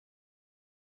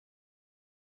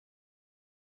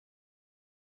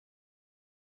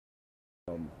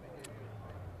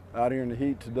out here in the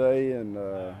heat today, and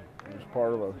it's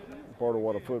part of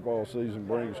what a football season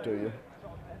brings to you.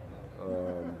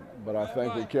 But I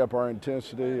think we kept our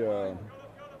intensity,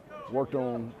 worked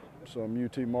on some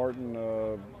UT Martin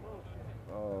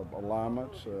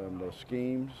alignments and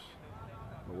schemes.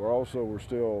 We're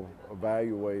still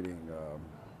evaluating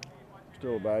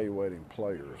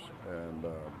players, and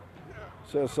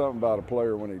says something about a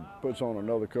player when he puts on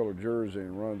another colored jersey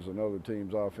and runs another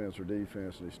team's offense or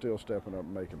defense, and he's still stepping up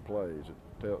and making plays. It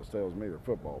tells me they're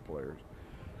football players,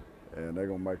 and they're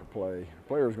going to make a play.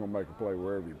 Player's going to make a play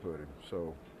wherever you put him.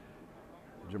 So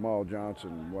Jamal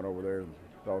Johnson went over there and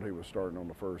thought he was starting on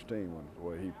the first team the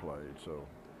way he played. So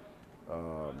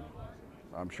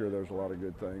I'm sure there's a lot of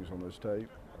good things on this tape.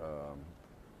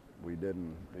 We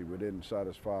didn't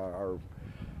satisfy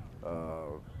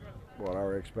what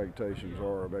our expectations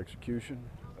are of execution.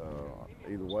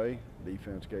 Either way,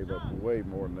 defense gave up way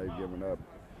more than they've given up.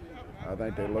 I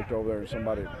think they looked over there and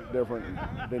somebody different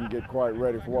and didn't get quite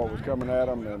ready for what was coming at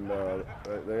them, and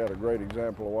they had a great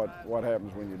example of what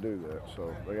happens when you do that.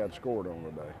 So they got scored on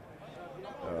today.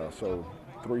 So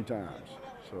 3 times.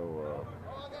 So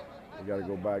we got to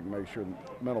go back and make sure the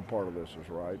mental part of this is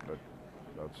right, but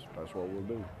that's what we'll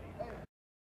do.